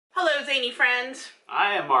Zainey friends.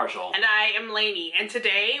 I am Marshall. And I am Laney. And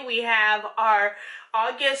today we have our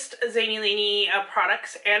August Zainey Laney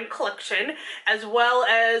products and collection, as well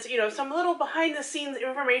as, some little behind the scenes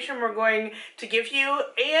information we're going to give you,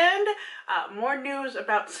 and more news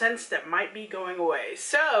about scents that might be going away.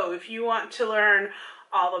 So if you want to learn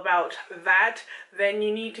all about that, then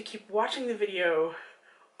you need to keep watching the video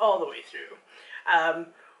all the way through.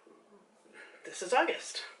 This is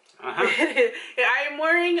August. I am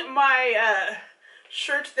wearing my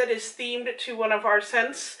shirt that is themed to one of our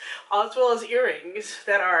scents, as well as earrings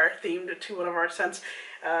that are themed to one of our scents.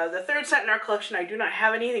 The third scent in our collection I do not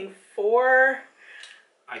have anything for.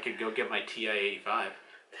 I could go get my TI-85.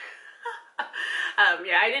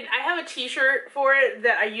 Yeah, I have a t-shirt for it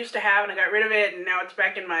that I used to have and I got rid of it, and now it's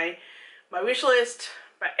back in my wish list.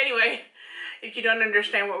 But anyway, if you don't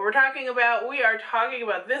understand what we're talking about, we are talking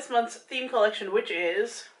about this month's theme collection, which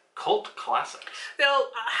is Cult Classics. So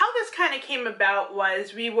how this kind of came about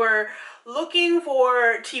was we were looking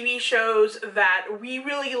for TV shows that we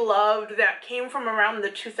really loved that came from around the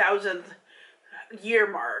 2000th year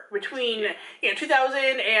mark, between 2000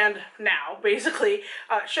 and now, basically.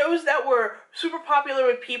 Shows that were super popular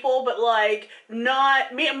with people, but like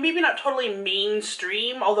maybe not totally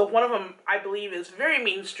mainstream, although one of them I believe is very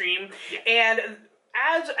mainstream. And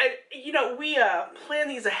as we plan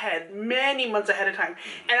these ahead, many months ahead of time,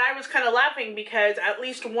 and I was kind of laughing because at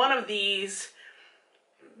least one of these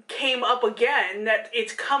came up again, that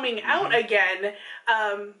it's coming out again.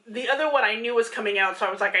 The other one I knew was coming out, so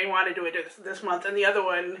I was like, I want to do it this month, and the other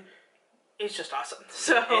one is just awesome.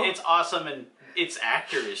 So it's awesome, and its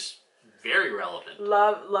actor is very relevant.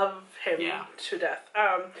 Love him to death.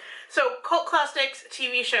 So cult classics,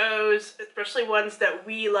 TV shows, especially ones that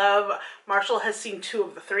we love. Marshall has seen 2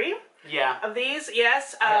 of the 3. Yeah. Of these,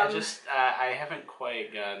 yes. I haven't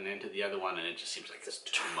quite gotten into the other one, and it just seems like it's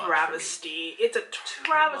too much. Travesty. It's a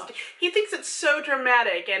travesty. He thinks it's so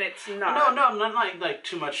dramatic, and it's not. No, not like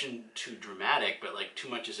too much and too dramatic, but like too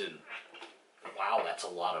much as in, wow, that's a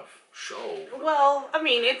lot of show. Well, I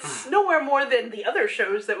mean, it's nowhere more than the other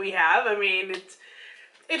shows that we have. I mean,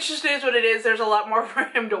 it just is what it is. There's a lot more for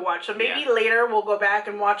him to watch. So maybe later we'll go back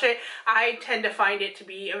and watch it. I tend to find it to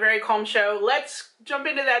be a very calm show. Let's jump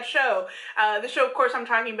into that show. The show, of course, I'm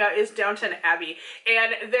talking about is Downton Abbey.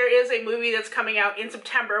 And there is a movie that's coming out in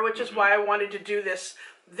September, which is why I wanted to do this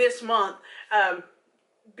month.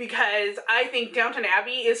 Because I think Downton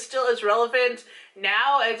Abbey is still as relevant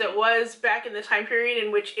now as it was back in the time period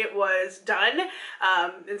in which it was done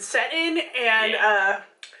and set in. And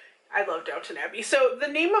I love Downton Abbey. So the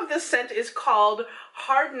name of this scent is called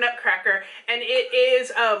Hard Nutcracker, and it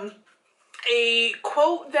is a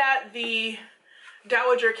quote that the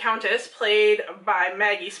Dowager Countess, played by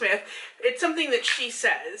Maggie Smith, it's something that she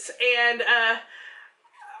says. And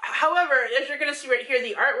however, as you're going to see right here,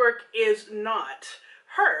 the artwork is not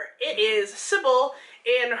her. It is Sybil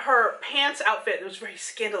in her pants outfit. It was very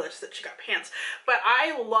scandalous that she got pants. But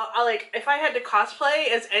if I had to cosplay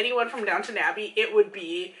as anyone from Downton Abbey, it would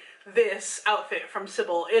be this outfit from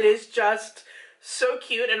Sybil. It is just so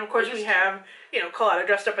cute, and of course we have Colada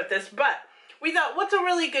dressed up at this, but we thought what's a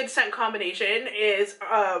really good scent combination is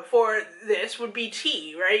for this would be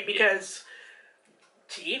tea, right? Because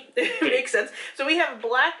tea makes sense. So we have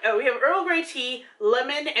we have Earl Grey tea,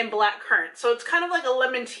 lemon, and black currant. So it's kind of like a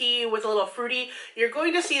lemon tea with a little fruity. You're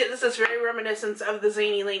going to see that this is very reminiscent of the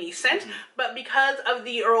Zainey Laney scent, but because of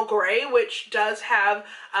the Earl Grey, which does have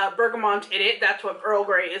bergamot in it, that's what Earl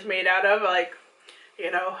Grey is made out of. Like,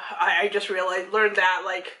 I just learned that,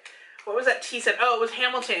 like, what was that tea scent? Oh, it was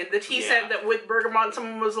Hamilton. The tea scent that with bergamot,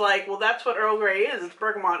 someone was like, well, that's what Earl Grey is. It's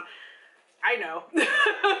bergamot. I know.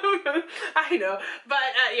 I know. But,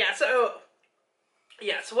 so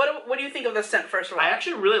what do you think of the scent, first of all? I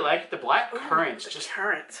actually really like the black currants.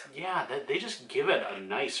 Currants. Yeah, they just give it a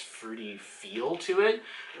nice fruity feel to it.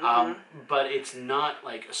 But it's not,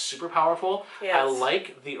 like, super powerful. Yes. I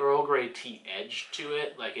like the Earl Grey tea edge to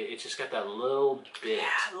it. Like, it's just got that little bit.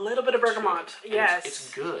 Yeah, a little bit of bergamot. Yes.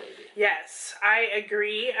 It's good. Yes, I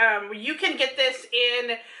agree. You can get this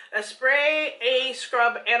in a spray, a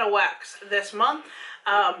scrub, and a wax this month.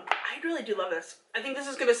 I really do love this. I think this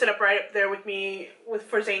is going to sit up right up there with me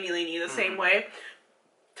for Zainey Laney the same way.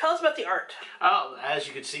 Tell us about the art. As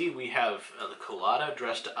you can see, we have the Colada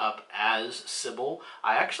dressed up as Sybil.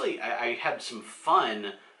 I had some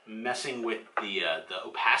fun messing with the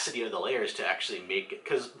opacity of the layers to actually make it,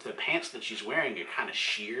 because the pants that she's wearing are kind of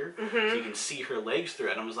sheer, so you can see her legs through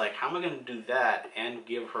it. And I was like, how am I going to do that and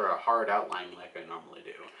give her a hard outline like I normally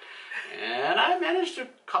do? And I managed to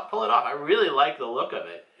pull it off. I really like the look of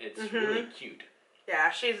it. It's really cute.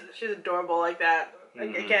 Yeah, she's adorable like that.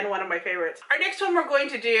 Again, one of my favorites. Our next one we're going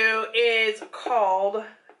to do is called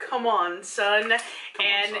Come On, Son.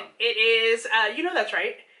 It is, you know that's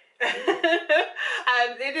right.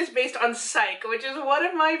 It is based on Psych, which is one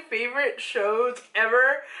of my favorite shows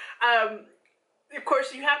ever. Of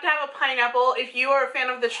course, you have to have a pineapple. If you are a fan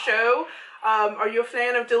of the show, are you a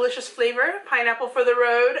fan of delicious flavor? Pineapple for the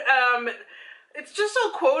road. It's just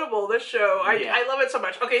so quotable, this show. I love it so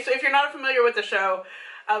much. Okay, so if you're not familiar with the show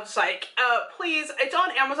of Psych, please, it's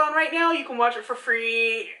on Amazon right now. You can watch it for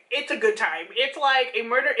free. It's a good time. It's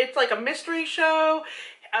like a mystery show.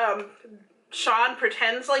 Sean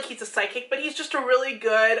pretends like he's a psychic, but he's just a really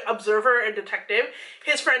good observer and detective.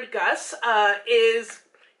 His friend Gus is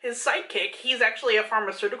his sidekick. He's actually a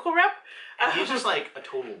pharmaceutical rep. And he's just like a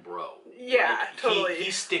total bro. Yeah, totally.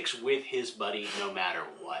 He sticks with his buddy no matter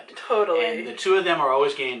what. Totally. And the two of them are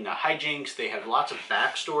always getting hijinks. They have lots of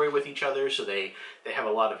backstory with each other, so they have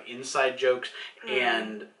a lot of inside jokes.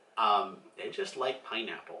 And they just like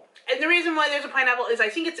pineapple. And the reason why there's a pineapple is I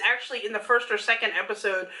think it's actually in the first or second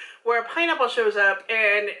episode where a pineapple shows up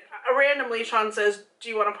and randomly Sean says, do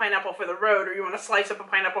you want a pineapple for the road, or you want to slice up a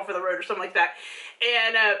pineapple for the road, or something like that.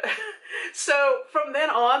 And so from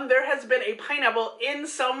then on, there has been a pineapple in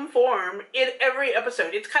some form in every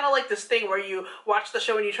episode. It's kind of like this thing where you watch the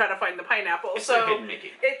show and you try to find the pineapple. It's like hidden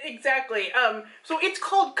Mickey. Exactly. So it's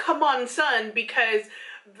called Come On, Son because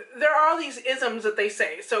there are all these isms that they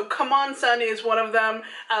say. So, come on, son is one of them.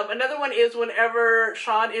 Another one is whenever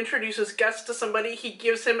Sean introduces Gus to somebody, he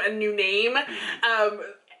gives him a new name.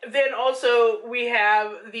 Then also we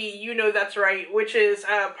have the You Know That's Right, which is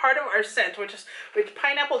part of our scent, which is with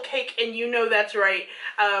pineapple cake and You Know That's Right,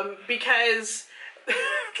 because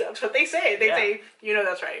that's what they say. They say, you know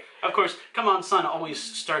that's right. Of course, Come On, Son always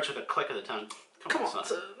starts with a click of the tongue. Come on,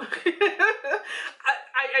 son.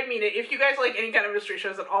 I mean it. If you guys like any kind of mystery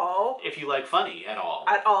shows at all. If you like funny at all.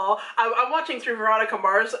 I'm watching through Veronica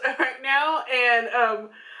Mars right now, and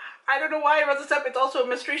I don't know why I brought this up. It's also a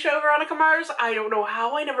mystery show, Veronica Mars. I don't know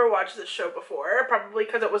how I never watched this show before. Probably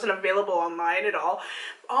because it wasn't available online at all.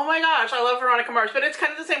 Oh my gosh, I love Veronica Mars. But it's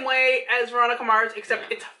kind of the same way as Veronica Mars,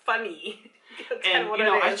 except it's funny. And, you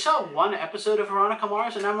know, I saw one episode of Veronica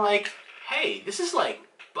Mars, and I'm like, hey, this is like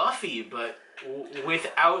Buffy, but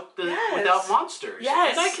without monsters.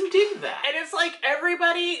 Yes. And I can dig that. And it's like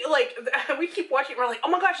everybody, like, we keep watching, we're like, oh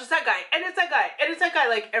my gosh, it's that guy, and it's that guy, and it's that guy.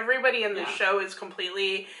 Like, everybody in this show is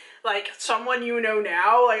completely, like, someone you know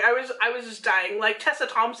now. Like, I was just dying. Like, Tessa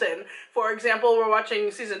Thompson, for example, we're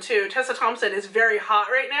watching season 2. Tessa Thompson is very hot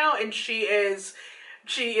right now, and she is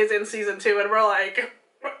in season 2, and we're like,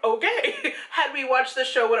 okay. Had we watched this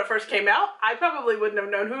show when it first came out, I probably wouldn't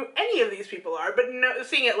have known who any of these people are. But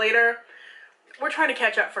seeing it later, we're trying to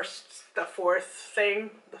catch up for the fourth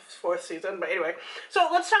season. But anyway, so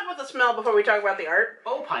let's talk about the smell before we talk about the art.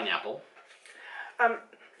 Oh, pineapple.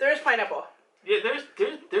 There's pineapple. Yeah,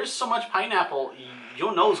 there's so much pineapple,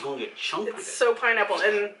 your nose gonna get chunky. It's so pineapple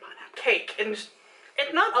and cake, and it's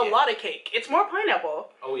not a lot of cake. It's more pineapple.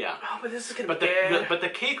 Oh yeah. Oh, but this is gonna be big. But the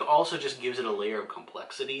cake also just gives it a layer of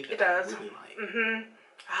complexity that it does. I really like. Mm-hmm.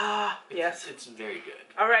 Ah, yes. It's very good.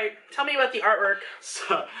 All right, tell me about the artwork.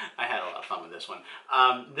 So I had a lot of fun with this one.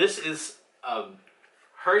 This is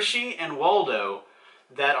Hershey and Waldo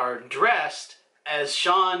that are dressed as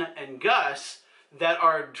Sean and Gus that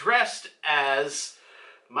are dressed as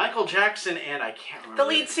Michael Jackson and I can't remember. The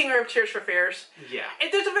lead singer of Tears for Fears. Yeah.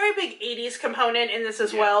 And there's a very big 80s component in this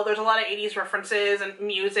as well. There's a lot of 80s references and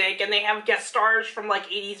music, and they have guest stars from like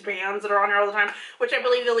 80s bands that are on here all the time, which I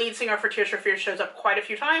believe the lead singer for Tears for Fears shows up quite a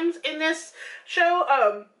few times in this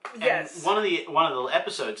show. Yes. And one of the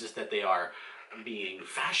episodes is that they are being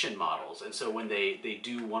fashion models, and so when they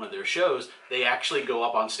do one of their shows, they actually go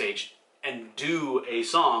up on stage and do a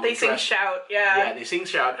song. They sing Shout, yeah. Yeah, they sing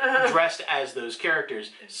Shout, dressed as those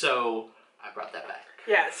characters. So I brought that back.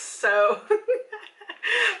 Yes, so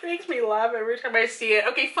it makes me laugh every time I see it.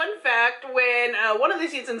 Okay, fun fact, when one of the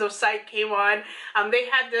seasons of Psych came on, they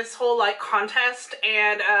had this whole like contest,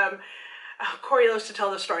 and Corey loves to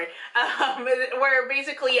tell the story, where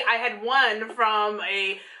basically I had won from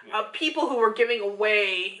a people who were giving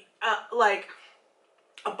away like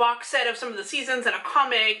a box set of some of the seasons and a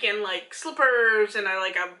comic and like slippers and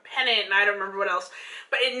like a pennant and I don't remember what else,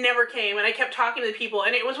 but it never came, and I kept talking to the people,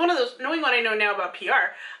 and it was one of those, knowing what I know now about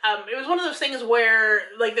PR, it was one of those things where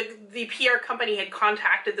like the PR company had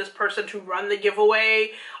contacted this person to run the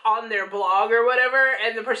giveaway on their blog or whatever,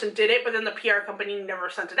 and the person did it, but then the PR company never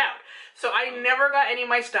sent it out. So I never got any of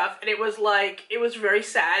my stuff, and it was very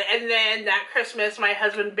sad. And then that Christmas, my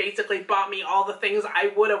husband basically bought me all the things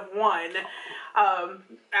I would have won.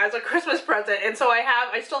 as a Christmas present. And so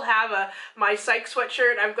I still have my Psych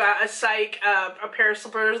sweatshirt. I've got a Psych, a pair of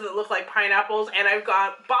slippers that look like pineapples, and I've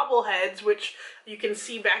got bobbleheads, which you can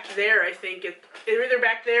see back there. I think they're either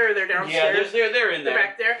back there or they're downstairs. Yeah, they're in there. They're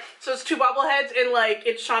back there. So it's 2 bobbleheads, and like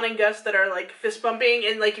it's Sean and Gus that are like fist bumping,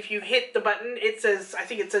 and like if you hit the button, it says, I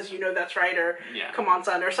think it says, "You know that's right," or "Come on,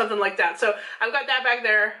 son," or something like that. So I've got that back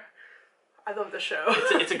there. I love the show.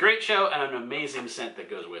 It's a great show and an amazing scent that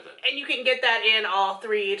goes with it. And you can get that in all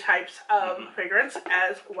 3 types of fragrance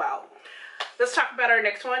as well. Let's talk about our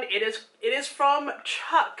next one. It is from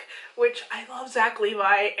Chuck, which I love Zach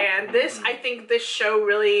Levi, and this I think this show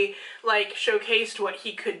really like showcased what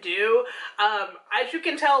he could do. As you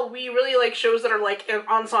can tell, we really like shows that are like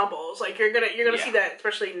ensembles. Like you're gonna see that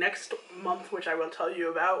especially next month, which I will tell you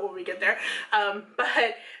about when we get there.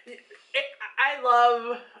 But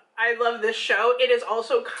I love this show. It is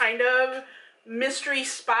also kind of mystery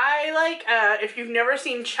spy like. If you've never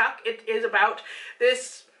seen Chuck, it is about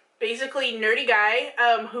this basically nerdy guy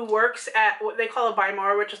who works at what they call a Buy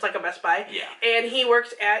More, which is like a Best Buy. Yeah. And he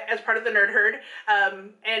works as part of the Nerd Herd,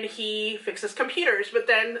 and he fixes computers. But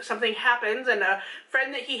then something happens, and a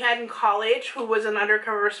friend that he had in college who was an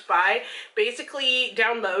undercover spy basically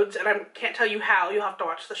downloads, and I can't tell you how, you'll have to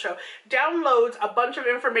watch the show, downloads a bunch of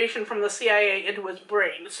information from the CIA into his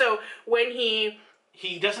brain. So when he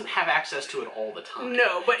doesn't have access to it all the time.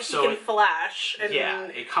 No, but he can flash, and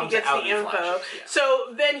it comes he gets out the in info. flashes, yeah.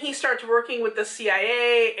 So then he starts working with the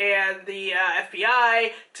CIA and the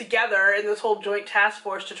FBI together in this whole joint task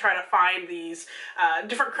force to try to find these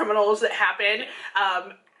different criminals that happen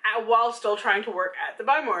while still trying to work at the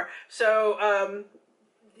Buy More. So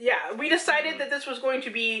yeah, we decided that this was going to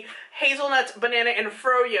be hazelnuts, banana, and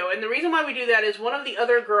froyo. And the reason why we do that is one of the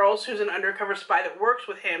other girls who's an undercover spy that works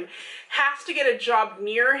with him has to get a job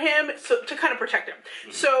near him to kind of protect him.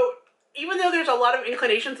 So even though there's a lot of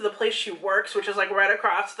inclination to the place she works, which is like right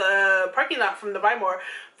across the parking lot from the Buy More,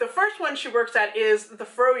 the first one she works at is the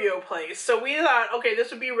froyo place. So we thought, okay, this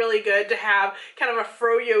would be really good to have kind of a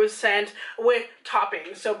froyo scent with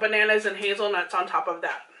toppings. So bananas and hazelnuts on top of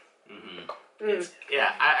that.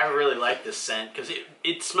 Yeah, I really like this scent because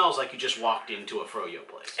it smells like you just walked into a froyo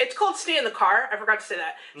place. It's called Stay in the Car. I forgot to say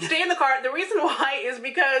that. Stay in the Car. The reason why is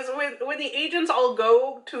because when the agents all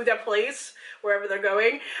go to that place, wherever they're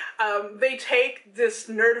going, they take this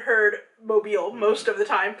Nerd Herd mobile most of the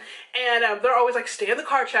time, and they're always like, "Stay in the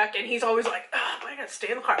car, Chuck," and he's always like, "Oh, I gotta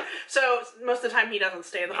stay in the car." So most of the time he doesn't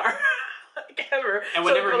stay in the car. Like ever. And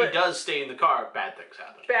whenever he does stay in the car, bad things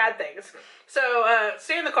happen. Bad things. So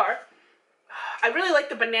stay in the car. I really like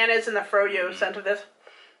the bananas and the froyo scent of this.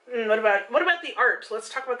 What about the art? Let's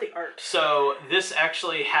talk about the art. So this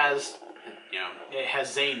actually has, it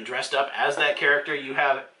has Zane dressed up as that character. You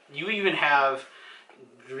even have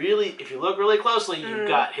really, if you look really closely, you've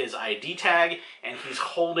got his ID tag, and he's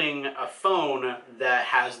holding a phone that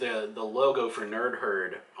has the logo for Nerd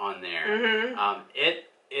Herd on there.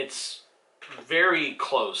 It's very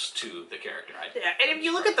close to the character. Yeah, and if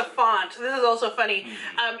you look at the font, this is also funny.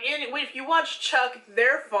 If you watch Chuck,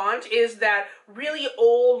 their font is that really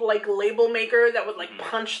old like label maker that would like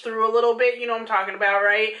punch through a little bit. You know what I'm talking about,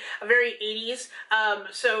 right? A very 80s.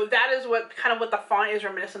 So that is what the font is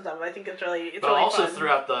reminiscent of. I think it's really But really also fun.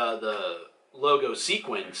 throughout the logo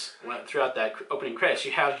sequence, throughout that opening credits,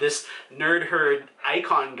 you have this Nerd Herd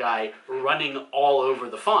icon guy running all over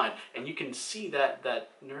the font, and you can see that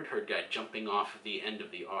Nerd Herd guy jumping off of the end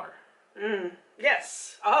of the R.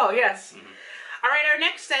 Yes. Oh, yes. All right, our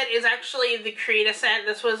next scent is actually the Create scent.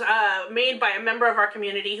 This was made by a member of our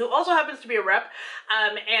community who also happens to be a rep,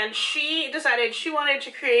 and she decided she wanted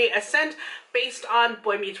to create a scent based on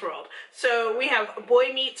Boy Meets World. So we have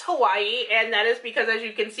Boy Meets Hawaii, and that is because, as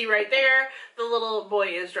you can see right there, the little boy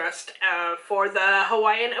is dressed for the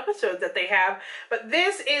Hawaiian episode that they have. But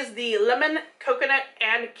this is the lemon, coconut,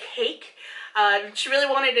 and cake. She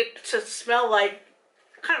really wanted it to smell like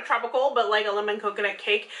kind of tropical, but like a lemon coconut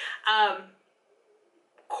cake.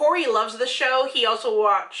 Corey loves the show. He also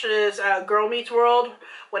watches Girl Meets World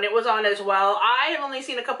when it was on as well. I have only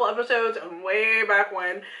seen a couple episodes way back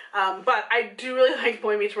when, but I do really like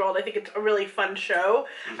Boy Meets World. I think it's a really fun show.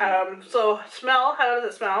 So smell, how does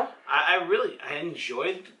it smell? I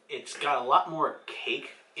enjoyed. It's got a lot more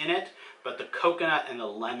cake in it, but the coconut and the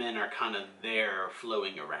lemon are kind of there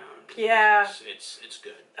flowing around. Yeah. It's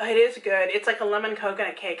good. It is good. It's like a lemon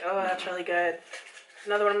coconut cake. Oh, that's really good.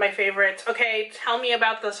 Another one of my favorites. Okay, tell me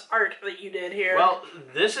about this art that you did here. Well,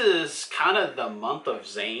 this is kind of the month of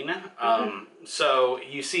Zane. So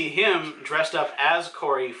you see him dressed up as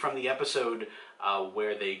Corey from the episode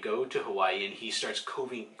where they go to Hawaii and he starts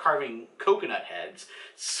carving coconut heads.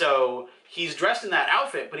 So he's dressed in that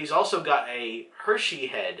outfit, but he's also got a Hershey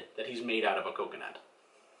head that he's made out of a coconut.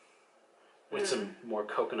 With some more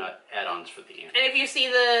coconut add-ons for the end. And if you see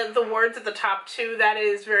the words at the top too, that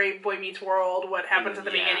is very Boy Meets World, what happens at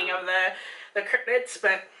the beginning of the credits.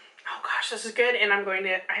 But, oh gosh, this is good. And I'm going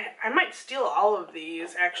to, I might steal all of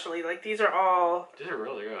these, actually. Like, these are all... These are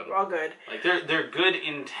really good. All good. Like, they're good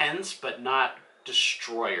intense, but not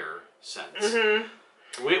destroyer scents.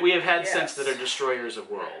 We have had scents that are destroyers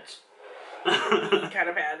of worlds. Kind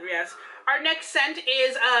of bad, yes. Our next scent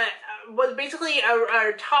is was basically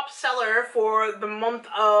our top seller for the month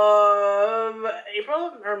of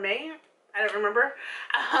April or May. I don't remember.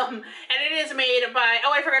 And it is made by,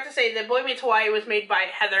 oh, I forgot to say, the Boy Meets Hawaii was made by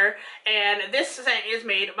Heather, and this scent is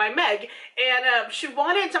made by Meg. And she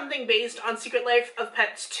wanted something based on Secret Life of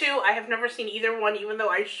Pets 2. I have never seen either one, even though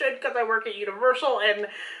I should, because I work at Universal, and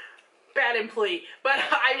bad employee, but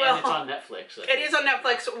I will. And it's on Netflix. It is on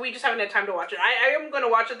Netflix. We just haven't had time to watch it. I am going to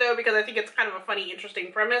watch it though because I think it's kind of a funny,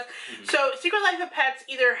 interesting premise. So, Secret Life of Pets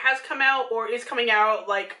either has come out or is coming out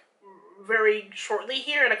like very shortly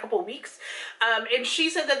here in a couple weeks. And she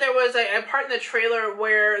said that there was a part in the trailer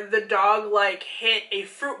where the dog like hit a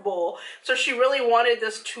fruit bowl. So she really wanted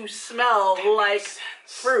this to smell like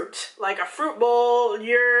fruit, like a fruit bowl.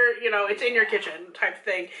 It's in your kitchen type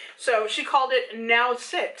thing. So she called it Now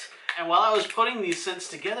Sit. And while I was putting these scents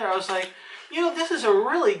together, I was like, this is a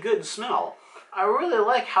really good smell. I really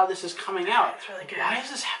like how this is coming out. It's really good. Why does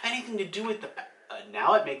this have anything to do with the...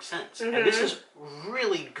 now it makes sense. And this is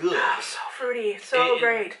really good. Oh, so fruity. So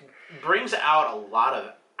great. It brings out a lot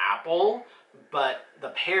of apple, but the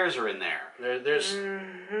pears are in there. There's...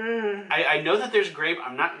 I know that there's grape.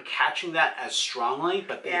 I'm not catching that as strongly,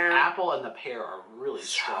 but the apple and the pear are really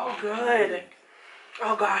strong. So good.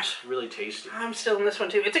 Oh gosh. Really tasty. I'm still in this one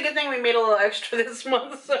too. It's a good thing we made a little extra this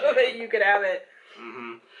month so that you could have it.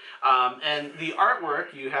 And the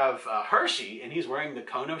artwork, you have Hershey, and he's wearing the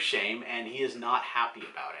cone of shame, and he is not happy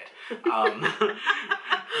about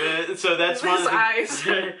it. So that's one of the eyes.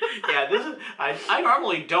 Yeah, this is. I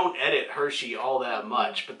normally don't edit Hershey all that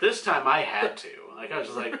much, but this time I had to. Like I was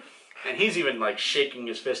just like. And he's even like shaking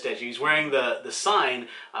his fist at you. He's wearing the sign.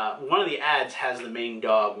 One of the ads has the main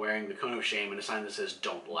dog wearing the cone of shame and a sign that says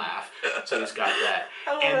 "Don't laugh." So he's got that.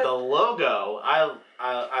 And the logo,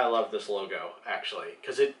 I love this logo actually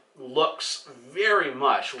because it looks very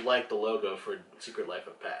much like the logo for Secret Life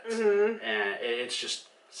of Pets, and it's just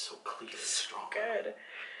so clear and strong. Good.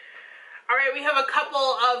 All right, we have a couple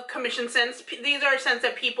of commission scents. These are scents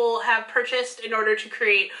that people have purchased in order to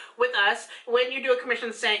create with us. When you do a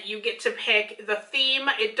commission scent, you get to pick the theme.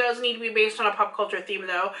 It does need to be based on a pop culture theme,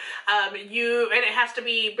 though. And it has to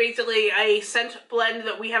be basically a scent blend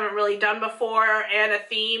that we haven't really done before, and a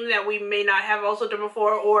theme that we may not have also done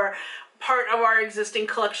before, or part of our existing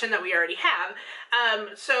collection that we already have.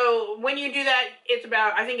 So when you do that, it's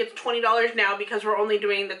about, I think it's $20 now because we're only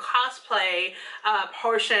doing the cosplay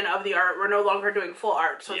portion of the art. We're no longer doing full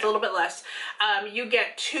art, so it's a little bit less. You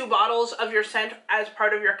get 2 bottles of your scent as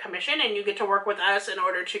part of your commission, and you get to work with us in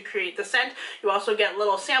order to create the scent. You also get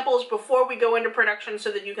little samples before we go into production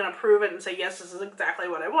so that you can approve it and say, yes, this is exactly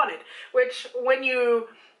what I wanted. Which, when you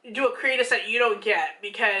do a creative set, you don't get,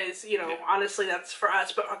 because honestly that's for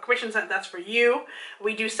us, but a commission set, that's for you.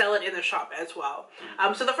 We do sell it in the shop as well.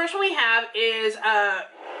 So the first one we have is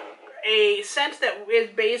a scent that is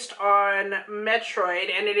based on Metroid,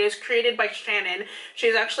 and it is created by Shannon.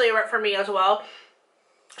 She's actually a rep for me as well.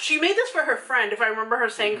 She made this for her friend, if I remember her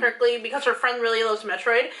saying correctly, because her friend really loves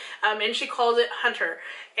Metroid, and she calls it Hunter.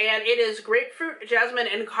 And it is grapefruit, jasmine,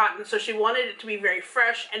 and cotton, so she wanted it to be very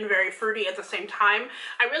fresh and very fruity at the same time.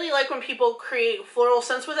 I really like when people create floral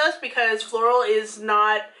scents with us, because floral is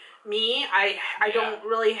not me. I don't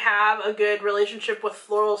really have a good relationship with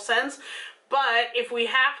floral scents. But if we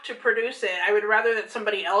have to produce it, I would rather that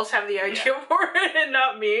somebody else have the idea for it and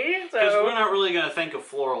not me. Because we're not really going to think of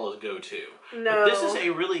floral as go-to. No. But this is a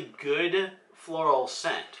really good floral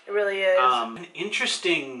scent. It really is. An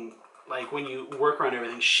interesting, like when you work around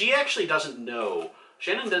everything, she actually doesn't know.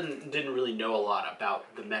 Shannon didn't really know a lot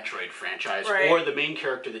about the Metroid franchise or the main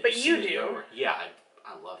character that you see. But you do. Yeah,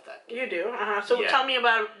 I love that game. You do? So tell me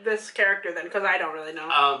about this character then, because I don't really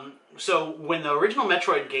know. So when the original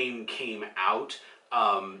Metroid game came out,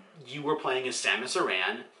 you were playing as Samus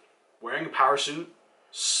Aran, wearing a power suit,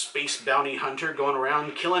 space bounty hunter going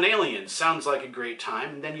around killing aliens. Sounds like a great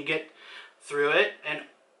time. And then you get through it, and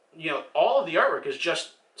all of the artwork is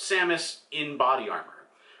just Samus in body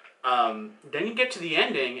armor. Then you get to the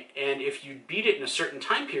ending, and if you beat it in a certain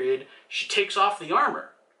time period, she takes off the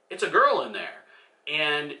armor. It's a girl in there.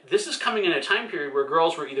 And this is coming in a time period where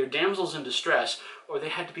girls were either damsels in distress or they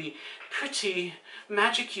had to be pretty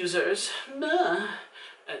magic users.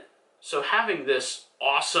 So having this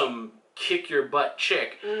awesome kick-your-butt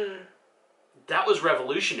chick, that was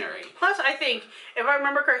revolutionary. Plus, I think, if I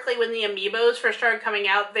remember correctly, when the Amiibos first started coming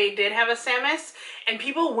out, they did have a Samus, and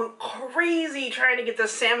people went crazy trying to get the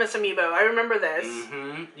Samus Amiibo. I remember this.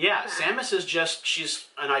 Yeah, Samus is just, she's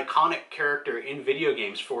an iconic character in video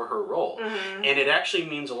games for her role. And it actually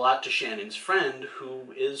means a lot to Shannon's friend,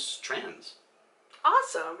 who is trans.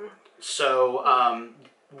 Awesome. So,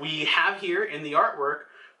 we have here in the artwork,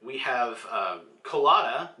 we have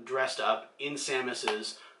Colada dressed up in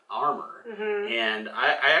Samus's armor, and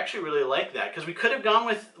I actually really like that, because we could have gone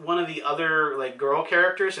with one of the other like girl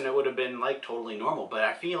characters and it would have been like totally normal, but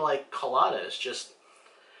I feel like Colada is just,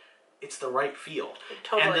 it's the right feel.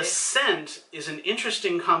 Totally. And the scent is an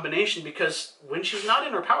interesting combination, because when she's not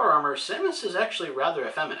in her power armor, Samus is actually rather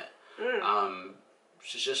effeminate.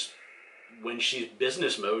 She's just, when she's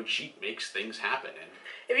business mode, she makes things happen. And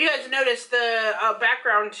if you guys noticed the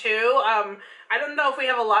background too, I don't know if we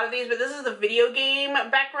have a lot of these, but this is the video game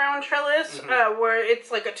background trellis, where it's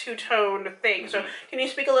like a two-tone thing. So can you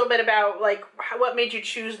speak a little bit about like what made you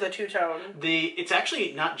choose the two-tone? It's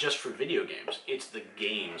actually not just for video games, it's the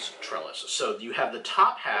games trellis. So you have the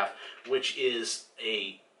top half, which is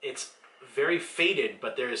it's very faded,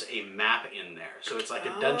 but there's a map in there. So it's like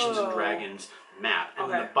a Dungeons and Dragons map. And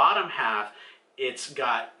the bottom half, it's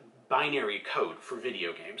got binary code for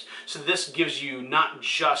video games. So this gives you not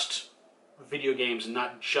just video games,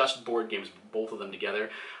 not just board games, but both of them together.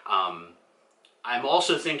 I'm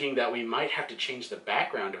also thinking that we might have to change the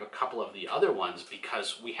background of a couple of the other ones,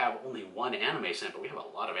 because we have only one anime scent, but we have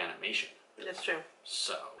a lot of animation. That's true.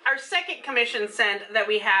 So our second commission scent that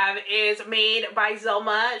we have is made by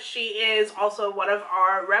Zelma. She is also one of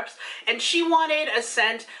our reps, and she wanted a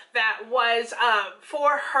scent that was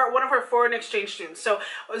for one of her foreign exchange students. So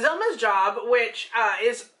Zelma's job, which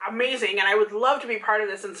is amazing, and I would love to be part of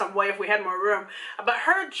this in some way if we had more room, but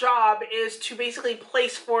her job is to basically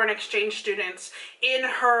place foreign exchange students in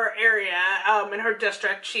her area, in her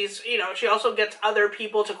district. She's, she also gets other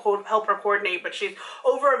people to help her coordinate, but she's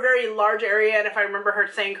over a very large area, and if I remember her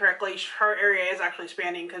saying correctly, her area is actually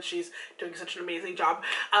spanning because she's doing such an amazing job.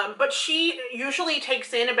 But she usually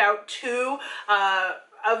takes in about 2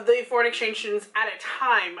 of the foreign exchange students at a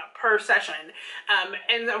time per session.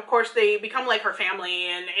 And of course they become like her family,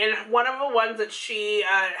 and one of the ones that she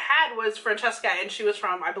had was Francesca, and she was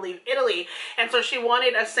from, I believe, Italy, and so she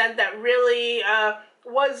wanted a scent that really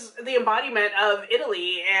was the embodiment of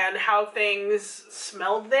Italy and how things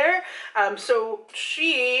smelled there. So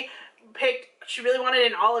she really wanted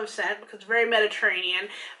an olive scent because it's very Mediterranean,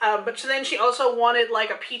 but then she also wanted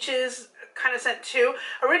like a peaches kind of scent too.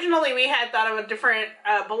 Originally we had thought of a different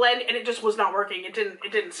blend, and it just was not working. It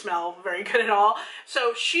didn't smell very good at all.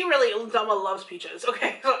 So she really, Zelma loves peaches.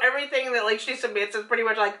 Okay, so everything that like she submits is pretty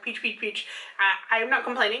much like peach, peach, peach. I am not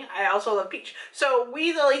complaining. I also love peach. So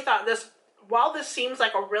we really thought this, while this seems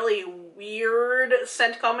like a really weird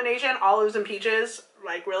scent combination, olives and peaches,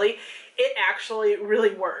 like really, it actually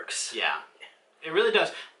really works. yeah, it really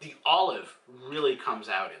does. The olive really comes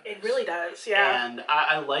out in this. It really does, yeah. And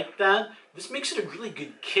I like that. This makes it a really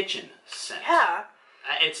good kitchen scent. Yeah.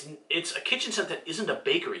 It's a kitchen scent that isn't a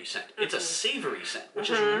bakery scent. It's a savory scent, which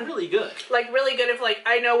is really good. Like really good if like,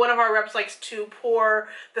 I know one of our reps likes to pour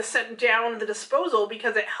the scent down the disposal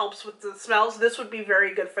because it helps with the smells. This would be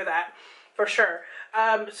very good for that, for sure.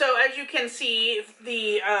 So as you can see,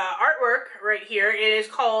 the artwork right here, it is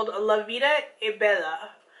called La Vida è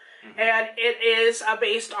Bella. And it is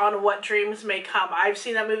based on What Dreams May Come. I've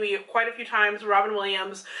seen that movie quite a few times. Robin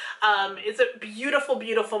Williams. It's a beautiful,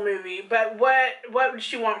 beautiful movie. But what did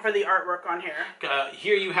she want for the artwork on here?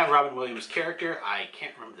 Here you have Robin Williams' character. I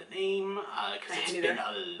can't remember the name because it's been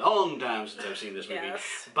a long time since I've seen this movie.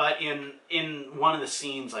 Yes. But in one of the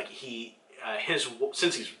scenes, like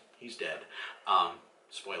since he's dead.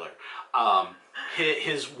 Spoiler.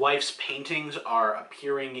 His wife's paintings are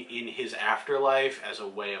appearing in his afterlife as a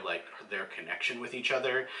way of like their connection with each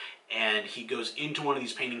other, and he goes into one of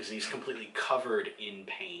these paintings and he's completely covered in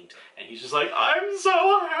paint, and he's just like, I'm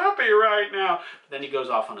so happy right now. But then he goes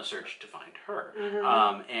off on a search to find her.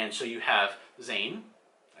 And so you have Zane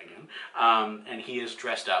again, and he is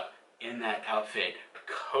dressed up in that outfit,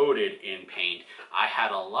 coated in paint. I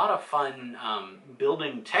had a lot of fun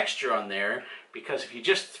building texture on there, because if you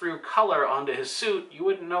just threw color onto his suit, you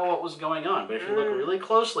wouldn't know what was going on. But if you look really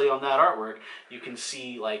closely on that artwork, you can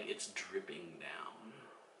see like it's dripping down.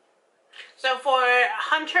 So for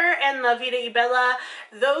Hunter and La Vida y Bella,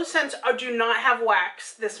 those scents do not have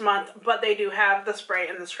wax this month, but they do have the spray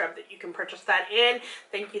and the scrub that you can purchase that in.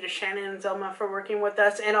 Thank you to Shannon and Zelma for working with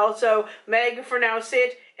us, and also Meg for Now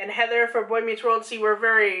Sit, and Heather for Boy Meets World. See, we're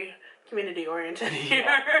very community oriented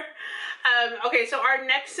here. Okay, so our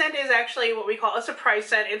next scent is actually what we call a surprise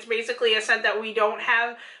scent. It's basically a scent that we don't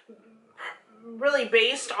have really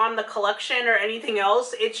based on the collection or anything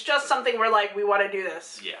else. It's just something we're like, we want to do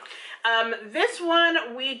this. Yeah. This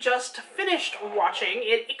one we just finished watching.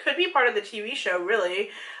 It could be part of the TV show, really,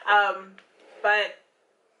 but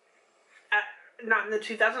not in the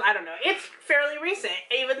 2000s. I don't know. It's fairly recent,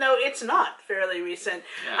 even though it's not fairly recent.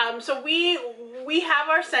 Yeah. So we have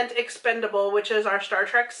our scent Expendable, which is our Star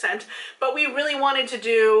Trek scent, but we really wanted to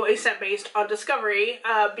do a scent based on Discovery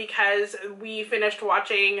because we finished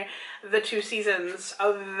watching the 2 seasons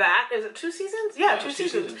of that. Is it 2 seasons? Yeah, 2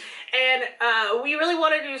 seasons. And we really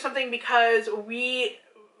wanted to do something because we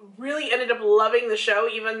really ended up loving the show,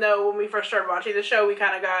 even though when we first started watching the show we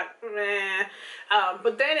kind of got meh.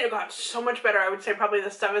 But then it got so much better. I would say probably the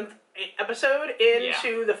 7th episode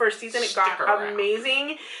into the first season, it got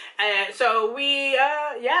amazing. And so we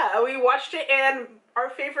watched it, and our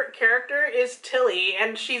favorite character is Tilly,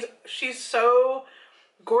 and she's so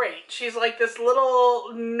great. She's like this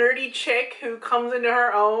little nerdy chick who comes into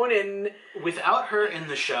her own, and without her in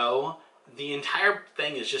the show, the entire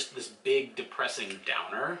thing is just this big depressing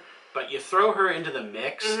downer, but you throw her into the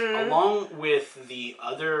mix along with the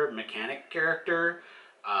other mechanic character.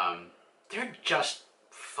 They're just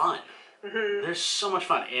fun. They're so much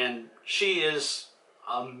fun, and she is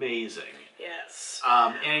amazing. Yes.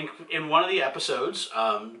 And in one of the episodes,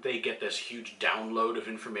 they get this huge download of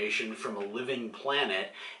information from a living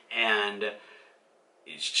planet, and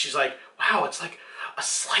she's like, wow, it's like a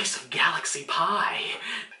slice of galaxy pie.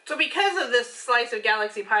 So because of this slice of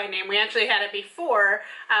galaxy pie name, we actually had it before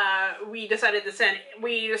we decided the scent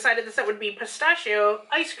would be pistachio,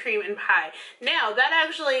 ice cream, and pie. Now, that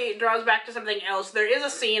actually draws back to something else. There is a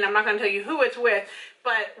scene, I'm not going to tell you who it's with,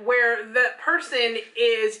 but where the person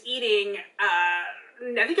is eating, I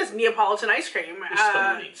think it's Neapolitan ice cream.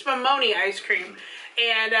 Spumoni ice cream.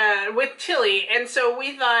 And with Tilly. And so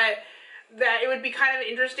we thought that it would be kind of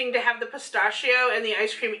interesting to have the pistachio and the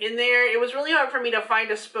ice cream in there. It was really hard for me to find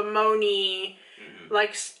a Spumoni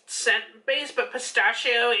like scent base, but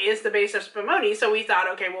pistachio is the base of Spumoni, so we thought,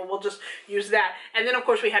 okay, well, we'll just use that. And then of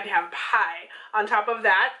course we had to have pie on top of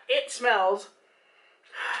that. It smells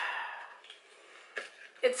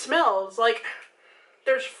like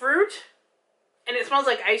there's fruit, and it smells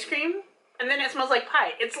like ice cream, and then it smells like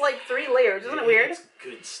pie. It's like 3 layers. Isn't it weird? It's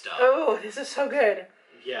good stuff. Oh, this is so good.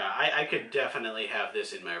 Yeah, I could definitely have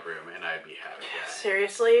this in my room, and I'd be happy with that.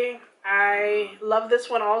 Seriously? I love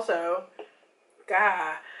this one also.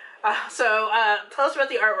 Gah. So tell us about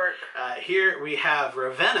the artwork. Here we have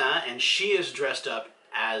Ravenna, and she is dressed up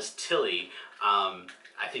as Tilly.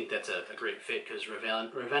 I think that's a great fit, because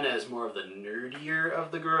Ravenna is more of the nerdier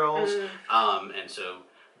of the girls. And so...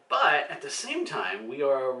 But at the same time, we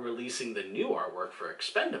are releasing the new artwork for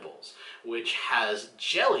Expendables, which has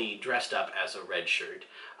Jelly dressed up as a red shirt.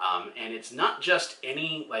 And it's not just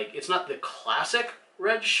any, it's not the classic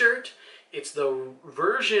red shirt. It's the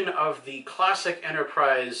version of the classic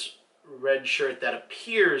Enterprise red shirt that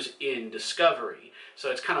appears in Discovery.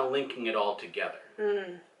 So it's kind of linking it all together.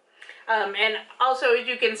 And also, as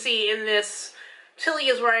you can see in this, Tilly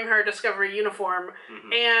is wearing her Discovery uniform,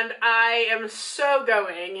 and I am so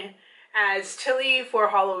going as Tilly for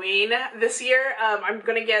Halloween this year.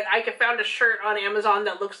 I found a shirt on Amazon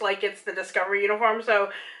that looks like it's the Discovery uniform,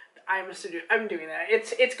 so I'm doing that.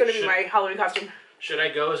 It's going to be my Halloween costume. Should I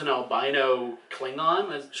go as an albino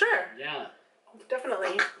Klingon? Sure. Yeah.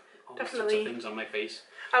 Definitely. All sorts of things on my face.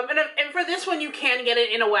 And for this one, you can get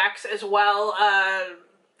it in a wax as well.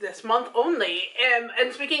 This month only.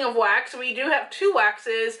 And speaking of wax, we do have 2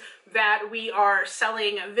 waxes that we are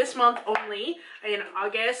selling this month only in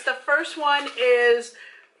August. The first one is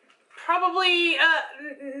probably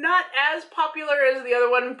not as popular as the other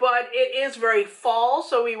one, but it is very fall,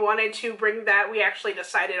 so we wanted to bring that. We actually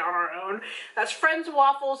decided on our own. That's Friends,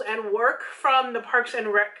 Waffles, and Work from the Parks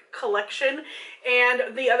and Rec collection.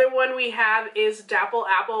 And the other one we have is Dapple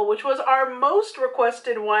Apple, which was our most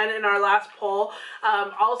requested one in our last poll.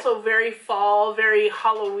 Also very fall, very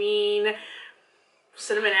Halloween.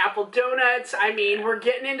 Cinnamon apple donuts. I mean, we're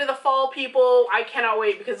getting into the fall, people. I cannot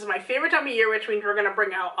wait, because it's my favorite time of year, which means we're going to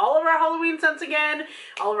bring out all of our Halloween scents again,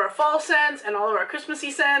 all of our fall scents, and all of our Christmassy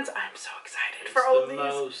scents. I'm so excited for all of these.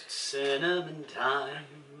 It's the most cinnamon time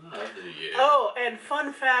of the year. Oh, and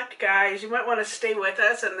fun fact, guys, you might want to stay with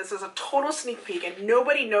us, and this is a total sneak peek, and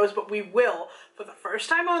nobody knows, but we will, for the first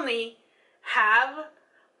time only, have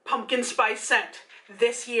pumpkin spice scent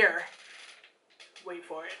this year. Wait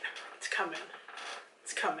for it. It's coming.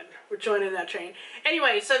 It's coming. We're joining that train.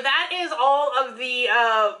 Anyway, so that is all of the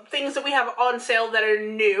things that we have on sale that are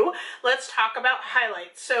new. Let's talk about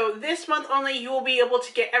highlights. So this month only, you will be able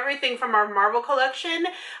to get everything from our Marvel collection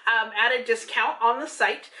at a discount on the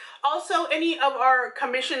site. Also, any of our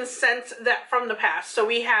commission scents that from the past. So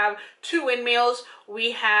we have 2 Windmills.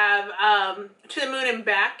 We have To the Moon and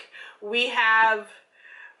Back. We have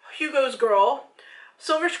Hugo's Girl.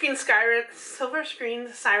 Silver Screen Sirens,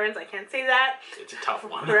 I can't say that. It's a tough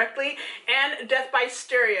one. Correctly. And Death by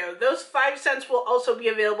Stereo. Those 5 cents will also be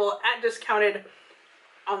available at discounted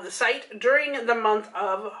on the site during the month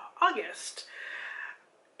of August.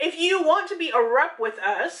 If you want to be a rep with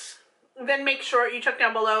us, then make sure you check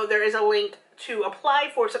down below. There is a link to apply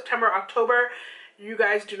for September, October. You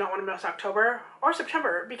guys do not want to miss October or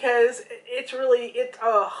September because it's really,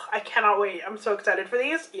 I cannot wait. I'm so excited for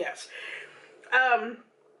these. Yes.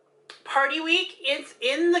 Party week is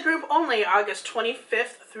in the group only, August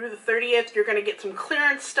 25th through the 30th. You're going to get some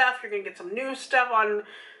clearance stuff. You're going to get some new stuff on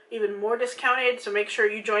even more discounted. So make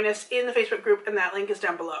sure you join us in the Facebook group, and that link is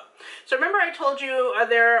down below. So remember I told you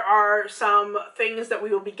there are some things that we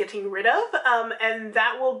will be getting rid of, and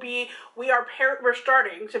that will be, we're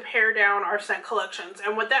starting to pare down our scent collections.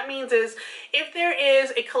 And what that means is if there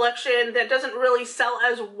is a collection that doesn't really sell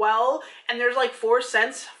as well, and there's like 4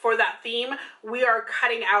 scents for that theme, we are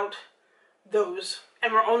cutting out those,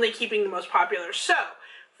 and we're only keeping the most popular. So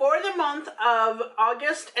for the month of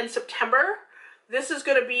August and September, this is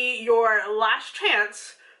going to be your last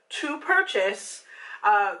chance to purchase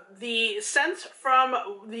the scents from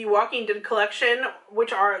the Walking Dead collection,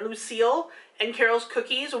 which are Lucille and Carol's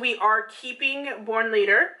Cookies. We are keeping Born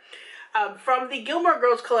Leader. From the Gilmore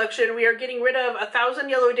Girls collection, we are getting rid of 1,000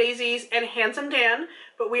 Yellow Daisies and Handsome Dan,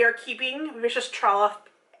 but we are keeping Vicious Trollop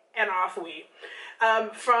and Offwee.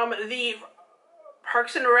 From the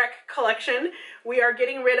Parks and Rec collection, we are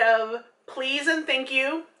getting rid of Please and Thank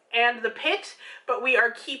You and The Pit, but we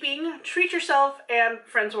are keeping Treat Yourself and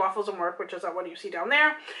Friends, Waffles, and Work, which is what you see down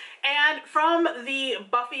there. And from the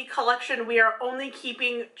Buffy collection, we are only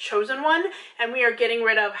keeping Chosen One, and we are getting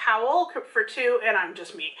rid of Howl, Crypt for Two, and I'm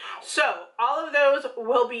Just Me. So all of those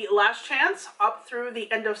will be last chance up through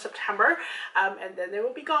the end of September, and then they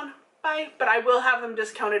will be gone. Bye. But I will have them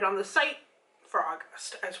discounted on the site for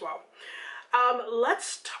August as well.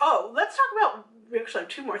 Let's talk about, we actually have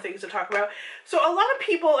 2 more things to talk about. So a lot of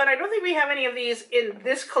people, and I don't think we have any of these in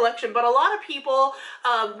this collection, but a lot of people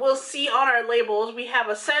will see on our labels, we have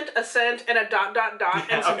a scent, and a ...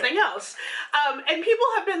 and something else. And people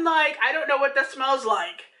have been like, I don't know what that smells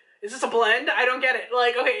like. Is this a blend? I don't get it.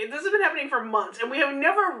 Like, okay, this has been happening for months, and we have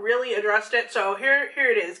never really addressed it, so here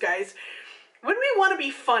it is, guys. When we want to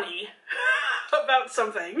be funny about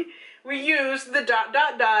something, we use the ...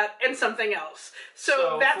 and something else.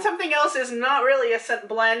 So that something else is not really a scent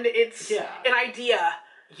blend, it's an idea.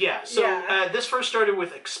 Yeah, so this first started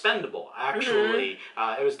with Expendable, actually.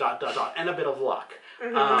 It was ... and a bit of luck.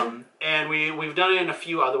 And we've done it in a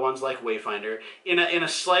few other ones like Wayfinder. In a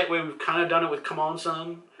slight way, we've kind of done it with Come On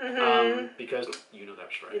Son, because you know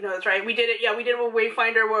that's right. You know that's right. We did it. We did it with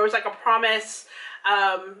Wayfinder, where it was like a promise.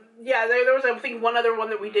 There was I think one other one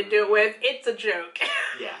that we did do it with. It's a joke.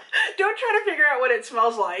 Yeah. Don't try to figure out what it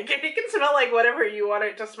smells like. It can smell like whatever you want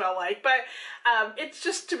it to smell like, but it's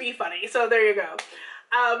just to be funny. So there you go.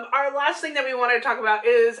 Our last thing that we want to talk about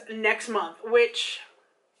is next month, which,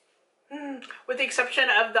 with the exception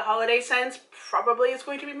of the holiday scents, probably is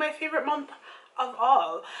going to be my favorite month of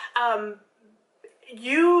all.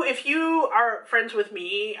 If you are friends with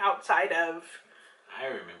me outside of I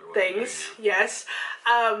remember what things, yes,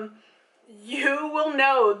 you will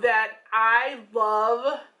know that I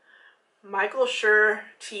love Michael Schur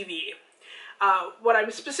TV. What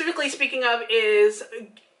I'm specifically speaking of is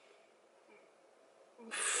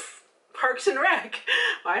Parks and Rec.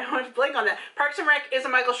 I don't want to blank on that. Parks and Rec is a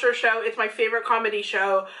Michael Schur show. It's my favorite comedy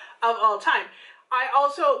show of all time. I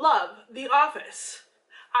also love The Office.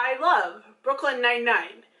 I love Brooklyn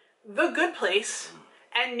Nine-Nine, The Good Place,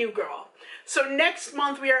 and New Girl. So next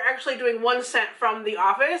month we are actually doing 1 scent from The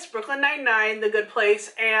Office, Brooklyn Nine-Nine, The Good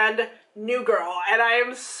Place, and New Girl, and I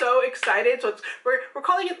am so excited. So we're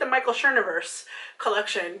calling it the Michael Schurniverse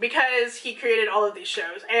collection because he created all of these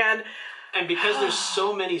shows, and because there's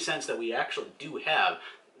so many scents that we actually do have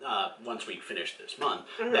once we finish this month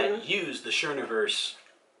that use the Schurniverse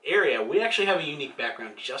area, we actually have a unique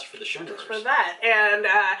background just for the Schindlers. For that. And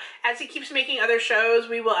as he keeps making other shows,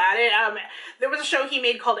 we will add it. There was a show he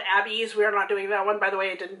made called Abby's. We are not doing that one, by the way.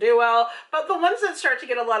 It didn't do well. But the ones that start to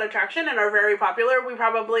get a lot of traction and are very popular, we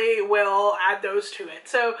probably will add those to it.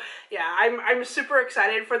 So yeah, I'm super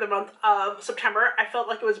excited for the month of September. I felt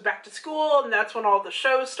like it was back to school, and that's when all the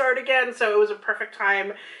shows start again. So it was a perfect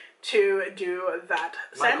time to do that.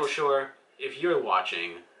 Michael Shore, if you're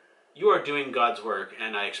watching, you are doing God's work,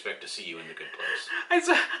 and I expect to see you in the good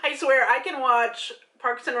place. I swear, I can watch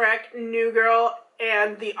Parks and Rec, New Girl,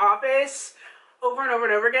 and The Office over and over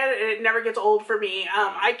and over again, and it never gets old for me.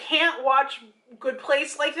 I can't watch Good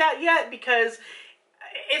Place like that yet because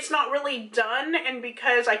it's not really done, and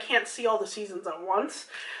because I can't see all the seasons at once.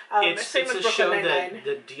 It's a show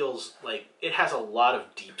that deals, like, it has a lot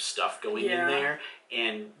of deep stuff going in there,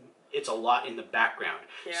 and it's a lot in the background.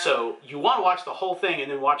 Yeah. So you want to watch the whole thing and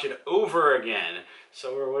then watch it over again.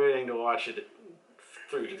 So we're waiting to watch it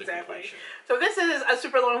through to the completion. So this is a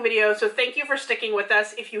super long video, so thank you for sticking with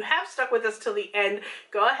us. If you have stuck with us till the end,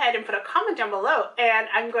 go ahead and put a comment down below, and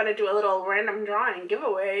I'm going to do a little random drawing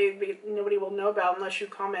giveaway nobody will know about unless you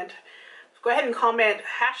comment. Go ahead and comment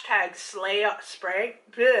 #slay spray.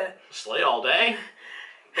 Bleh. Slay all day?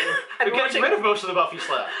 We're getting rid of most of the Buffy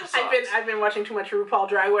stuff. I've been watching too much RuPaul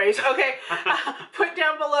Drag Race. Okay, put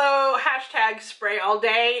down below #spray all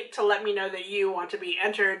day to let me know that you want to be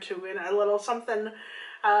entered to win a little something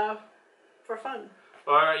for fun.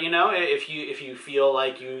 Or, you know, if you feel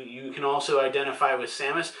like you can also identify with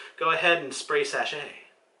Samus, go ahead and spray sachet.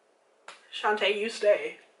 Shantae, you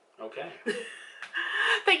stay. Okay.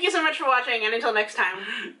 Thank you so much for watching, and until next time.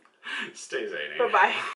 Stay zany. Bye-bye.